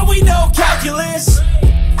calluses, but we know calculus.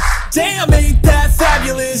 Damn, ain't that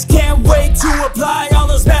fabulous? Can't wait to apply all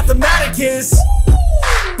those mathematicus.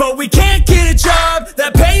 But we can't get a job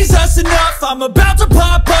that pays us enough, I'm about to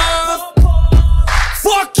pop off.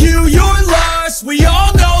 Fuck you, you're lost. We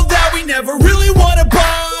all know that we never really want a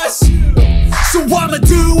boss. So I'ma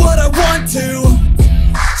do what I want to,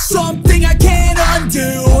 something I can't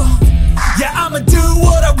undo. Yeah, I'ma do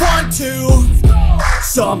what I want to,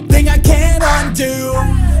 something I can't undo.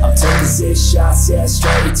 I'm taking 6 shots, yeah,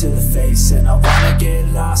 straight to the face. And I wanna get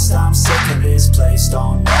lost, I'm sick of this place.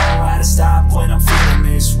 Don't know how to stop when I'm feeling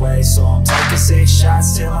this way. So I'm taking 6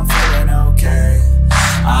 shots till I'm feeling okay.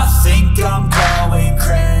 I think I'm going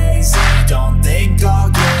crazy, don't think I'll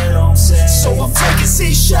get home safe. So I'm taking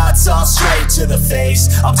 6 shots, all straight to the face.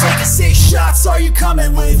 I'm taking 6 shots, are you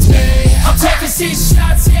coming with me? I'm taking 6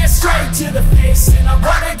 shots, yeah, straight to the face. And I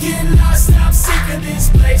wanna get lost, I'm sick of this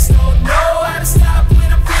place. Don't know how to stop